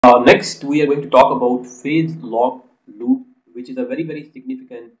Next, we are going to talk about phase lock loop, which is a very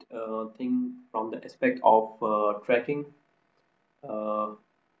significant thing from the aspect of tracking uh,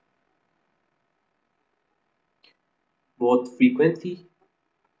 both frequency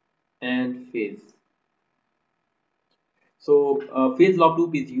and phase. So, phase lock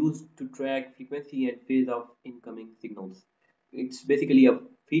loop is used to track frequency and phase of incoming signals. It's basically a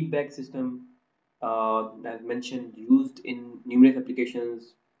feedback system, as mentioned, used in numerous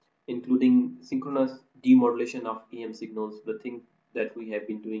applications, including synchronous demodulation of AM signals, the thing that we have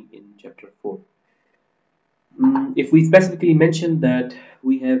been doing in chapter 4. If we specifically mention that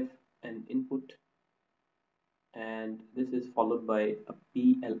we have an input and this is followed by a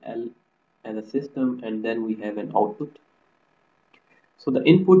PLL as a system, and then we have an output. So the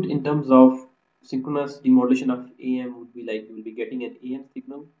input in terms of synchronous demodulation of AM would be like you will be getting an AM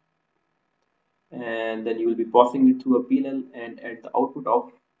signal, and then you will be passing it through a PLL, and at the output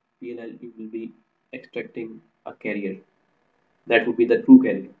of PLL you will be extracting a carrier. That would be the true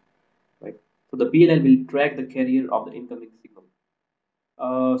carrier, right? So the PLL will track the carrier of the incoming signal.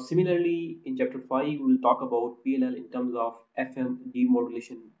 Similarly, in chapter 5, we will talk about PLL in terms of FM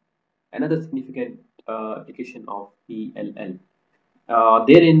demodulation, another significant application of PLL.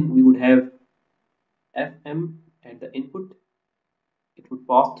 Therein, we would have FM at the input. It would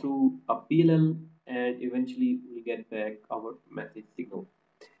pass through a PLL, and eventually we get back our message signal.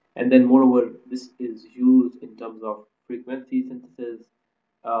 And then, moreover, this is used in terms of frequency synthesis,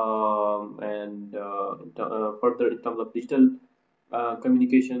 and further in terms of digital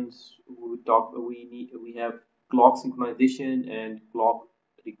communications. We have clock synchronization and clock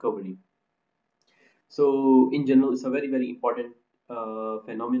recovery. So in general, it's a very important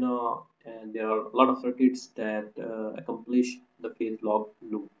phenomena, and there are a lot of circuits that accomplish the phase lock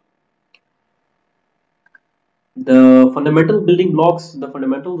loop. The fundamental building blocks, the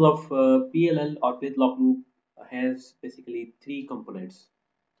fundamentals of PLL or phase lock loop has basically three components.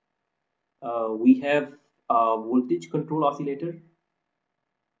 We have a voltage control oscillator,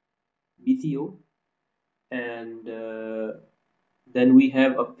 VCO, and then we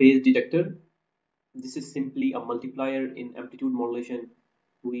have a phase detector. This is simply a multiplier in amplitude modulation.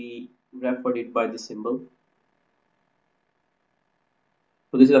 We referred it by this symbol.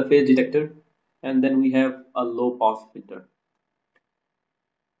 So this is a phase detector, and then we have a low pass filter.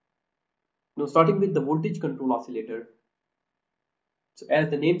 Now starting with the voltage control oscillator. So as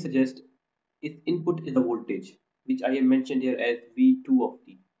the name suggests, its input is the voltage, which I have mentioned here as V2 of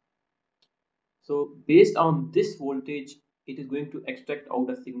t. So based on this voltage, it is going to extract out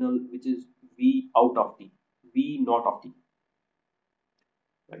a signal which is V out of t, V naught of t,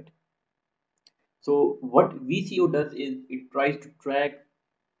 right? So what VCO does is it tries to track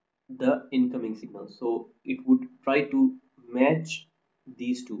the incoming signal. So it would try to match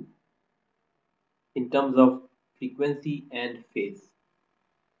these two in terms of frequency and phase.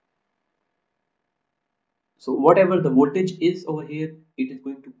 So whatever the voltage is over here, it is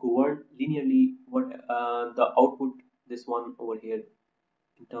going to govern linearly what the output, this one over here,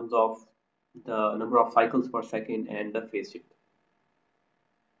 in terms of the number of cycles per second and the phase shift,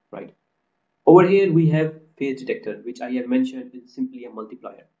 right? Over here we have phase detector, which I have mentioned is simply a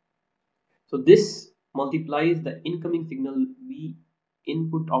multiplier. So this multiplies the incoming signal V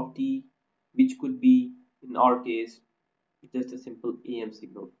input of t, which could be in our case just a simple AM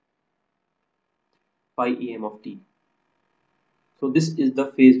signal, pi AM of t. So this is the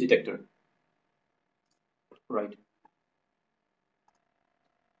phase detector, right?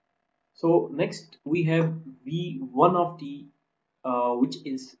 So next we have V1 of t, which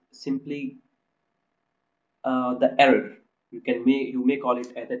is simply the error. You may call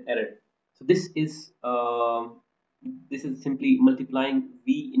it as an error. So this is simply multiplying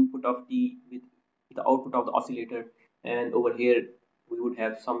V input of t with the output of the oscillator, and over here we would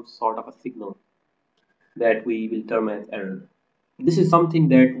have some sort of a signal that we will term as error. This is something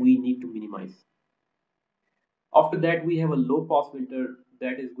that we need to minimize. After that, we have a low pass filter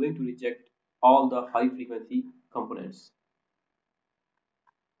that is going to reject all the high frequency components.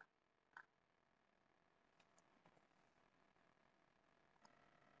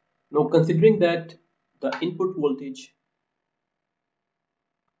 Now considering that the input voltage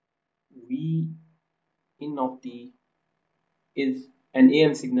V in of t is an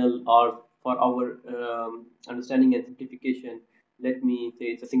AM signal, or for our understanding and simplification, let me say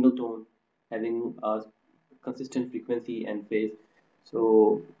it's a single tone having a consistent frequency and phase.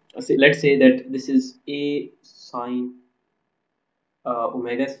 So let's say that this is A sine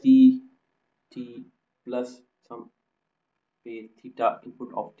omega c t plus some phase theta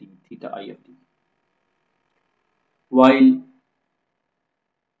input of t, theta I of t, while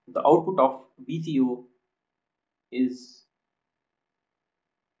the output of VCO is,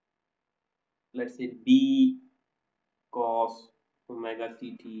 let's say, B cos omega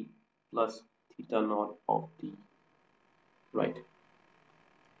ct plus theta naught of t, right?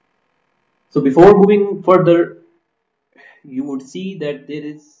 So before moving further, you would see that there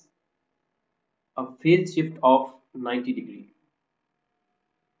is a phase shift of 90 degree.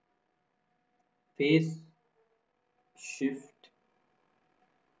 Phase shift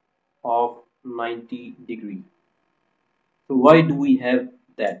of 90 degree. So why do we have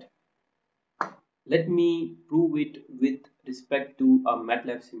that? Let me prove it with respect to a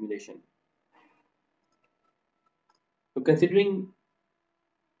MATLAB simulation. So considering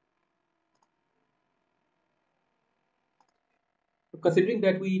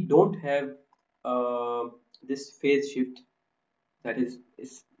that we don't have uh, this phase shift, that is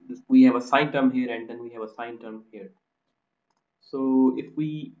we have a sine term here and then we have a sine term here. So if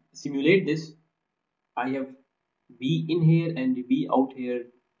we simulate this, I have V in here and V out here.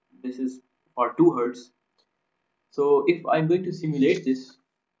 This is for 2 Hertz. So if I'm going to simulate this,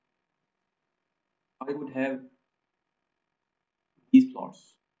 I would have these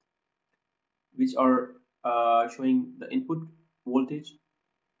plots, which are showing the input voltage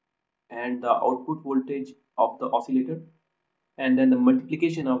and the output voltage of the oscillator, and then the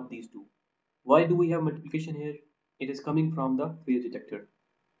multiplication of these two. Why do we have multiplication here? It is coming from the phase detector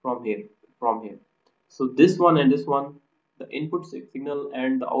from here, from here. So this one and this one, the input signal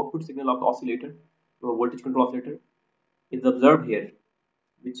and the output signal of the oscillator, or voltage control oscillator, is observed here,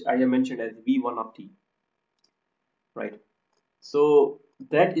 which I have mentioned as V1 of t, right? So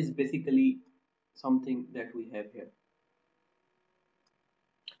that is basically something that we have here,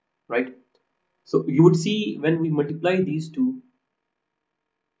 right? So you would see when we multiply these two,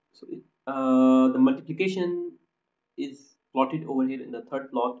 so the multiplication is plotted over here in the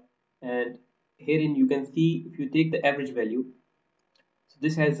third plot, and herein you can see if you take the average value. So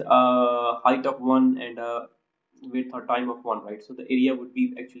this has a height of 1 and a width or time of 1, right? So the area would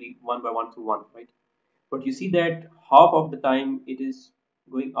be actually 1 by 1 through 1, right? But you see that half of the time it is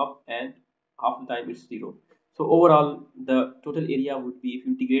going up and half the time it's 0. So overall the total area would be, if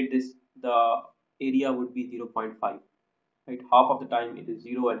you integrate this, the area would be 0.5, right? Half of the time it is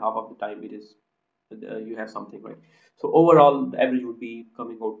 0 and half of the time it is you have something, right? So overall the average would be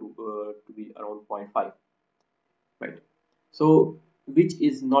coming out to be around 0.5, right? So which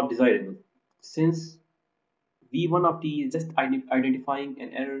is not desirable, since v1 of t is just identifying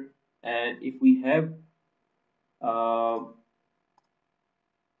an error, and if we have uh,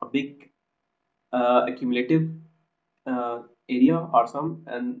 a big accumulative area or sum,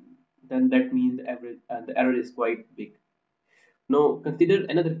 and then that means the average the error is quite big. Now consider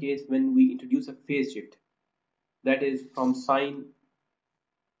another case when we introduce a phase shift, that is from sine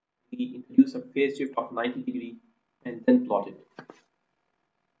we introduce a phase shift of 90 degree and then plot it.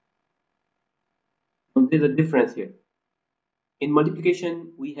 Now there's a difference here. In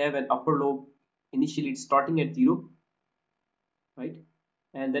multiplication, we have an upper lobe. Initially, it's starting at 0, right?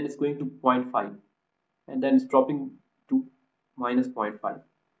 And then it's going to 0.5, and then it's dropping to minus 0.5.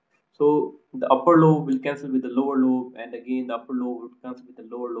 So the upper lobe will cancel with the lower lobe, and again the upper lobe would cancel with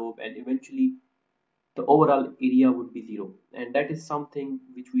the lower lobe, and eventually the overall area would be 0. And that is something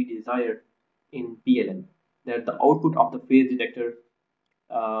which we desire in PLL, that the output of the phase detector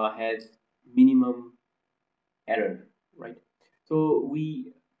has minimum error, right? So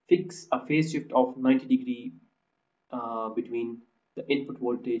we fix a phase shift of 90 degree between the input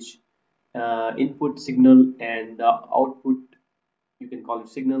voltage, input signal, and the output, you can call it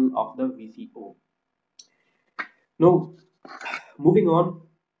signal, of the VCO. Now moving on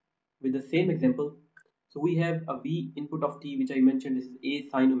with the same example, so we have a V input of t, which I mentioned is A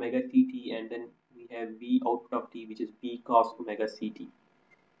sine omega ct, and then we have V output of t, which is B cos omega ct.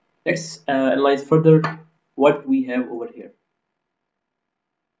 Let's analyze further what we have over here,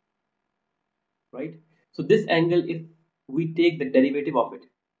 right? So this angle, if we take the derivative of it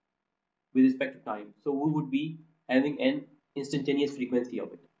with respect to time, so we would be having an instantaneous frequency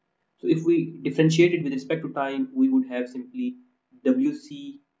of it. So if we differentiate it with respect to time, we would have simply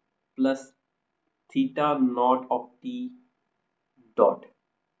WC plus theta naught of t dot,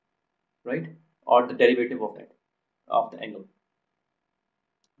 right? Or the derivative of that, of the angle,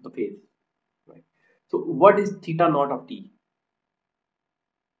 the phase, right? So what is theta naught of t,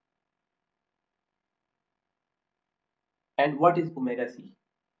 and what is omega c?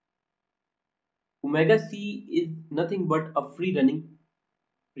 Omega c is nothing but a free running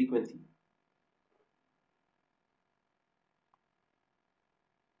frequency,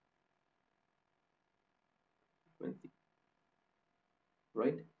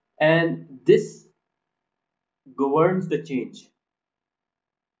 right? and this governs the change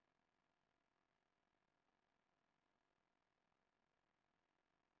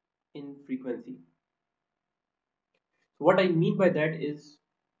in frequency. So what I mean by that is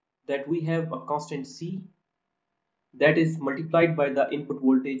that we have a constant C that is multiplied by the input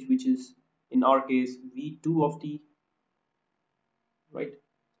voltage, which is in our case V2 of t, right?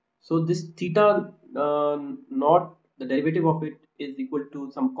 So this theta not the derivative of it is equal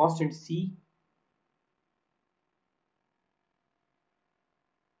to some constant C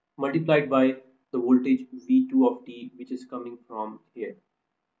multiplied by the voltage V2 of t, which is coming from here.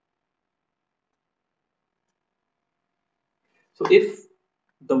 So if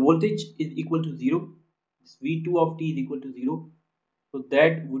the voltage is equal to 0, this V2 of t is equal to 0, so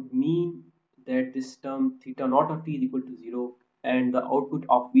that would mean that this term theta naught of t is equal to 0, and the output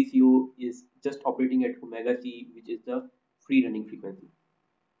of VCO is just operating at omega c, which is the free running frequency,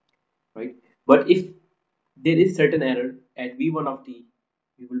 right? But if there is certain error at V1 of t,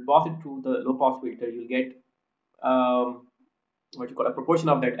 you will pass it through the low pass filter, you'll get what you call a proportion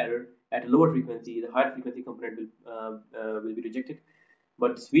of that error at a lower frequency. The higher frequency component will be rejected,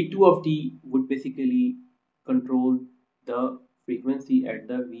 but V2 of t would basically control the frequency at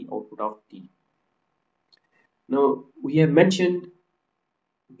the V output of t. Now we have mentioned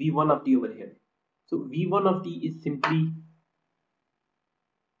V1 of t over here. So V1 of t is simply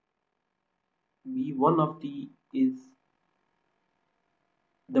V1 of t is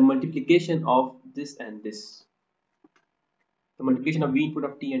the multiplication of this and this. The multiplication of V input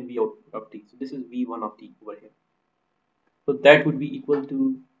of t and V output of t. So this is V1 of t over here. So that would be equal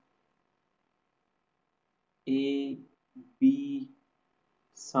to A B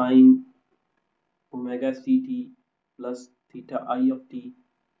sine omega ct plus theta I of t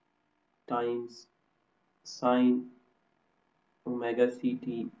times sine omega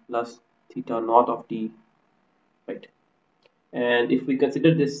ct plus theta naught of t, right? And if we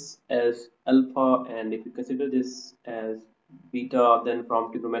consider this as alpha and if we consider this as beta, then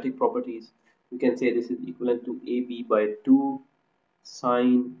from trigonometric properties we can say this is equivalent to AB by 2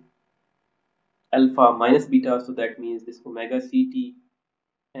 sine alpha minus beta. So that means this omega ct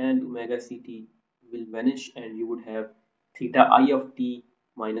and omega ct will vanish, and you would have theta I of t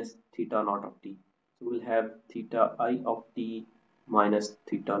minus theta naught of t. So we'll have theta I of t minus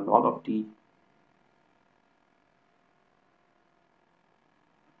theta naught of t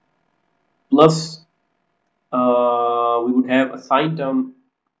plus we would have a sine term,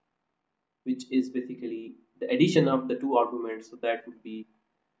 which is basically the addition of the two arguments. So that would be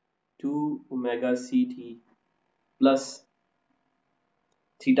 2 omega ct plus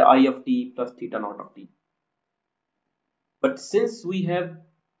theta I of t plus theta naught of t. But since we have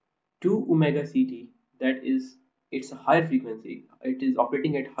 2 omega ct, that is, it's a higher frequency, it is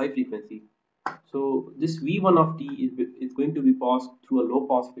operating at high frequency. So this V1 of t is going to be passed through a low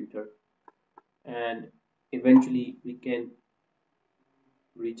pass filter, and eventually we can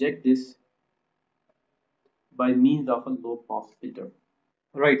reject this by means of a low pass filter.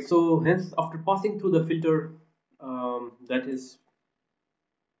 Right, so hence after passing through the filter, that is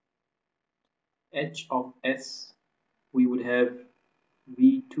h of s, we would have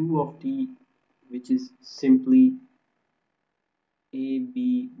V2 of t, which is simply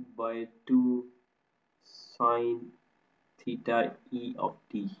AB by 2 sine theta E of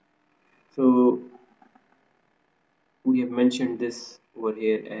t. So we have mentioned this over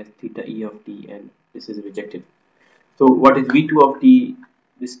here as theta E of t, and this is rejected. So what is V2 of t?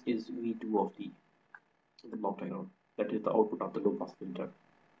 This is V2 of t, the block diagram. That is the output of the low pass filter.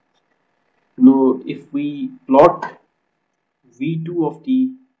 Now if we plot V2 of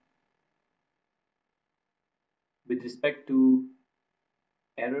t with respect to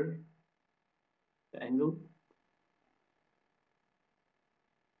error, the angle,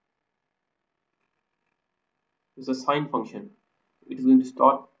 is a sine function. It is going to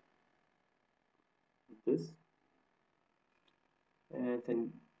start with this, and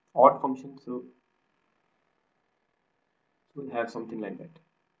then odd function. So we'll have something like that.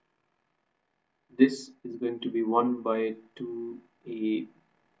 This is going to be 1 by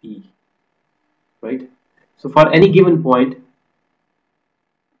 2ab, right? So for any given point,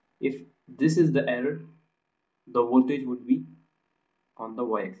 if this is the error, the voltage would be on the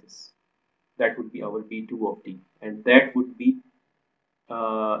y-axis. That would be our V2 of t, and that would be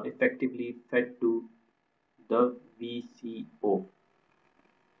effectively fed to the VCO,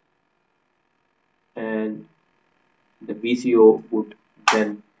 and the VCO would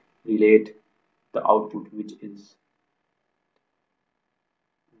then relate the output, which is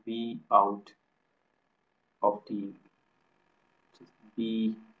V out of t,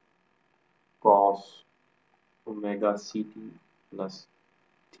 B omega ct plus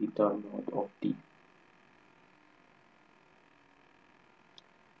theta naught of t.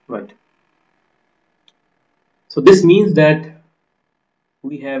 Right. So this means that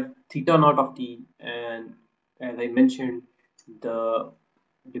we have theta naught of t, and as I mentioned, the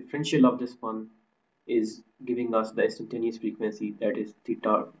differential of this one is giving us the instantaneous frequency, that is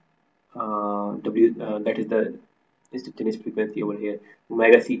theta that is the instantaneous frequency over here,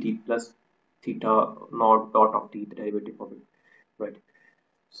 omega ct plus theta naught dot of t, the derivative of it, right?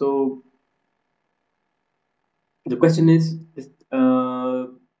 So the question is this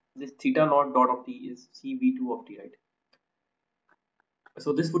theta naught dot of t is cv2 of t, right?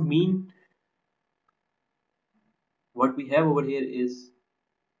 So this would mean what we have over here is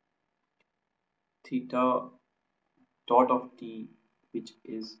theta dot of t, which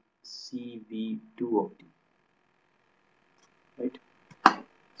is cv2 of t, right?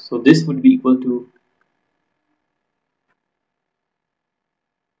 So this would be equal to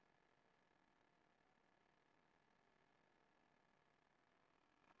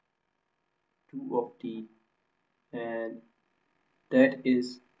two of t, and that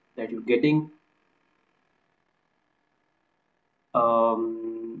is that you're getting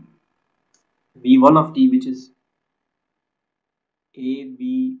v1 of t, which is ab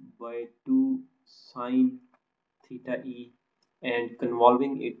by 2 sine theta e, and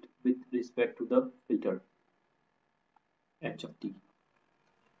convolving it with respect to the filter h of t.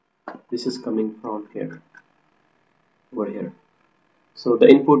 This is coming from here over here. So the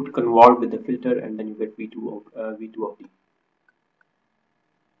input convolved with the filter, and then you get v2 of t,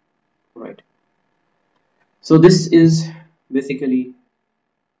 right? So this is basically,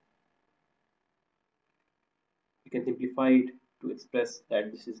 you can simplify it to express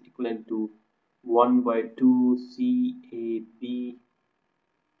that this is equivalent to 1 by 2 CAB.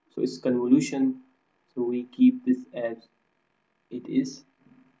 So it's convolution, so we keep this as it is.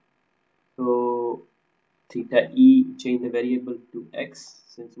 So theta e, change the variable to x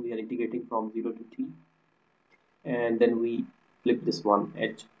since we are integrating from 0 to t, and then we flip this one,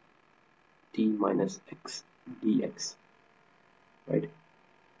 h t minus x dx, right?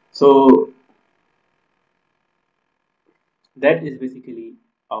 So that is basically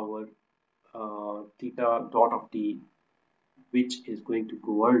our theta dot of t, which is going to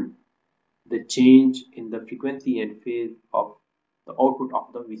govern the change in the frequency and phase of the output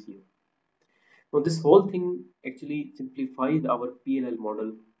of the VCO. Now this whole thing actually simplifies our PLL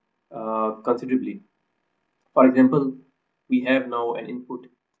model considerably. For example, we have now an input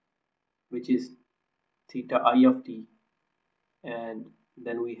which is theta I of t, and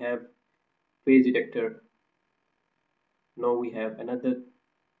then we have phase detector. Now we have another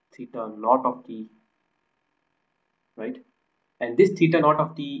theta naught of t, right? And this theta naught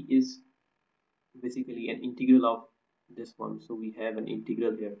of t is basically an integral of this one. So we have an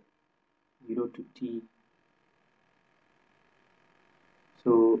integral here, 0 to t.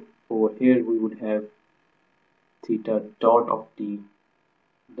 So over here we would have theta dot of t,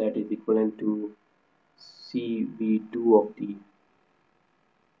 that is equivalent to cv2 of t,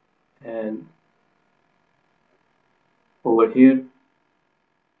 and over here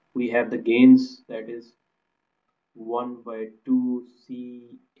we have the gains, that is 1 by 2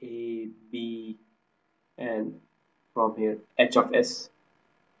 CAB, and from here h of s,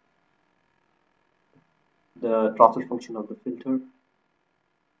 the transfer function of the filter,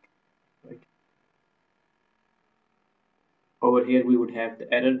 right? Over here we would have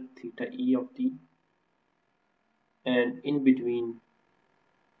the error theta e of t, and in between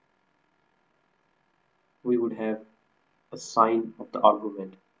we would have a sign of the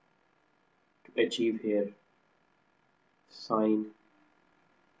argument to achieve here sine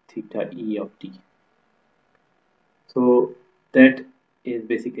theta e of t. So that is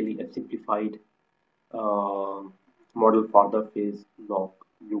basically a simplified model for the phase lock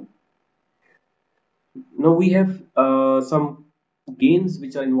loop. Now we have some gains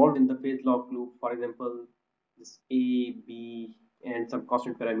which are involved in the phase lock loop. For example, this A, B, and some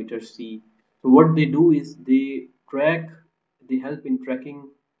constant parameters C. So what they do is they help in tracking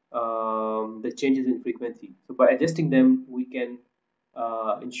the changes in frequency. So by adjusting them, we can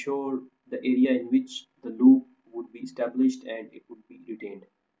ensure the area in which the loop would be established and it would be retained,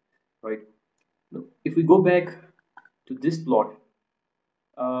 right? Now, if we go back to this plot,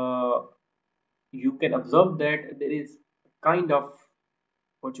 uh, you can observe that there is kind of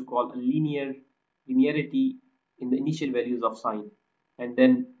what you call a linearity in the initial values of sine, and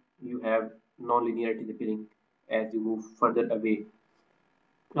then you have non-linearity appearing as you move further away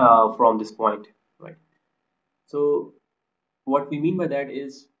from this point, right? So what we mean by that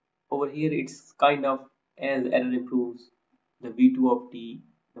is over here it's kind of as error improves, the V2 of T,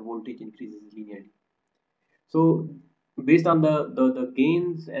 the voltage increases linearly. So based on the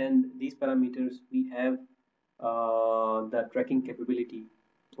gains and these parameters, we have the tracking capability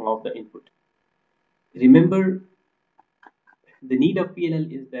of the input. Remember, the need of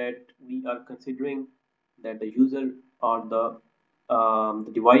PLL is that we are considering that the user or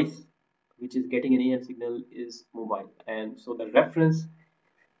the device which is getting an AM signal is mobile, and so the reference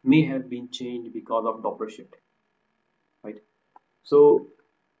may have been changed because of Doppler shift, right? So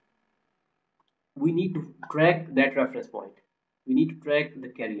we need to track that reference point. We need to track the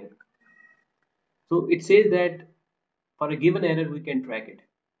carrier. So it says that for a given error we can track it,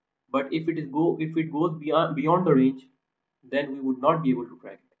 but if it goes beyond the range, then we would not be able to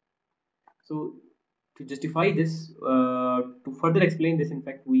track it. So to justify this, to further explain this, in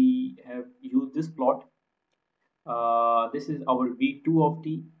fact, we have used this plot. This is our V2 of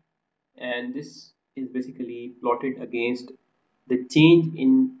T, and this is basically plotted against the change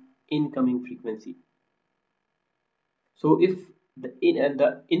in incoming frequency. So if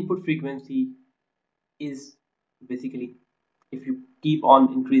the input frequency is basically, if you keep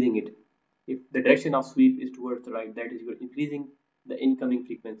on increasing it, if the direction of sweep is towards the right, that is, you're increasing the incoming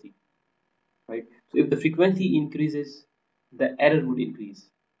frequency, right? So if the frequency increases, the error would increase,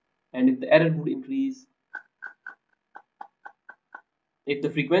 and if the error would increase, if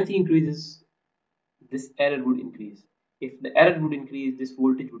the frequency increases, this error would increase. If the error would increase, this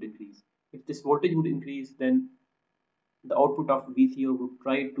voltage would increase. If this voltage would increase, then the output of VCO would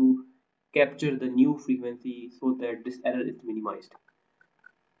try to capture the new frequency so that this error is minimized,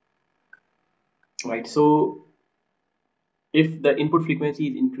 right? So if the input frequency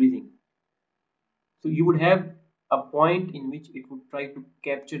is increasing, so you would have a point in which it would try to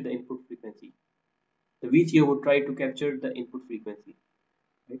capture the input frequency. The VCO would try to capture the input frequency,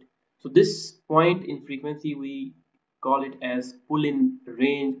 right? So this point in frequency, we call it as pull-in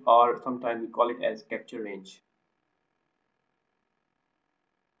range, or sometimes we call it as capture range,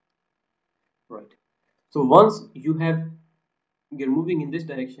 right? So once you're moving in this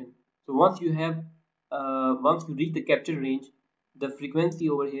direction. So once you reach the capture range, the frequency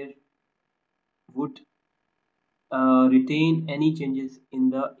over here would retain any changes in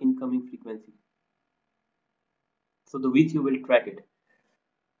the incoming frequency. So the VCO will track it.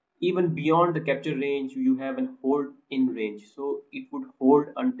 Even beyond the capture range, you have an hold in range. So it would hold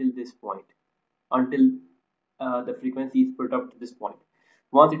until this point, until the frequency is put up to this point.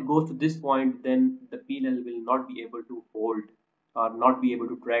 Once it goes to this point, then the PLL will not be able to hold or not be able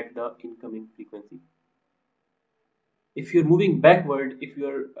to track the incoming frequency. If you're moving backward, if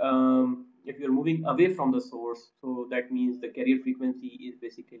you're moving away from the source, so that means the carrier frequency is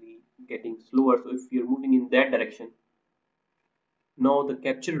basically getting slower. So if you're moving in that direction, now the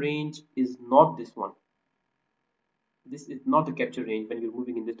capture range is not this one. This is not the capture range when you're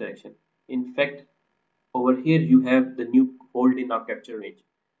moving in this direction. In fact, over here you have the new hold in our capture range.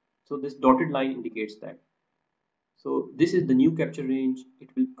 So this dotted line indicates that. So this is the new capture range. It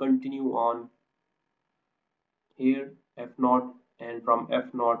will continue on here, F0, and from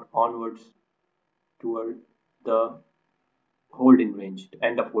F0 onwards toward the holding range, the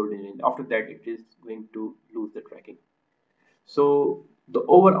end of holding range. After that, it is going to lose the tracking. So the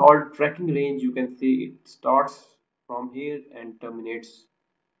overall tracking range, you can see it starts from here and terminates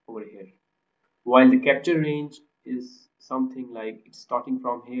over here, while the capture range is something like it's starting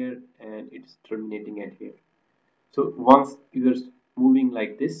from here and it's terminating at here. So once you're moving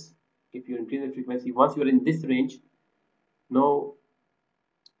like this, if you increase the frequency, once you're in this range, now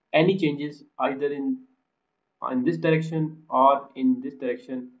any changes either in this direction or in this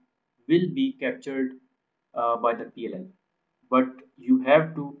direction will be captured by the PLL, but you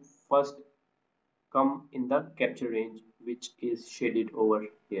have to first come in the capture range, which is shaded over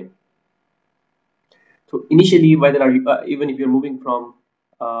here. So initially, whether are you, even if you're moving from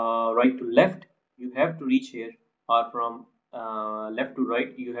right to left, you have to reach here, or from left to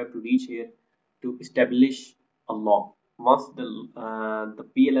right, you have to reach here to establish a lock. Once the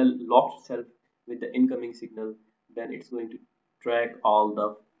PLL locks itself with the incoming signal, then it's going to track all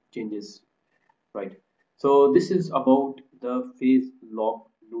the changes, right? So this is about the phase lock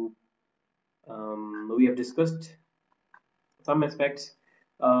loop. We have discussed some aspects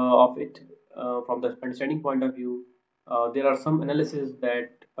of it from the understanding point of view. There are some analysis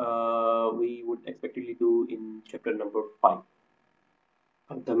that we would expectedly do in chapter number 5.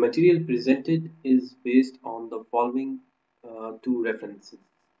 The material presented is based on the following two references.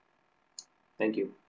 Thank you.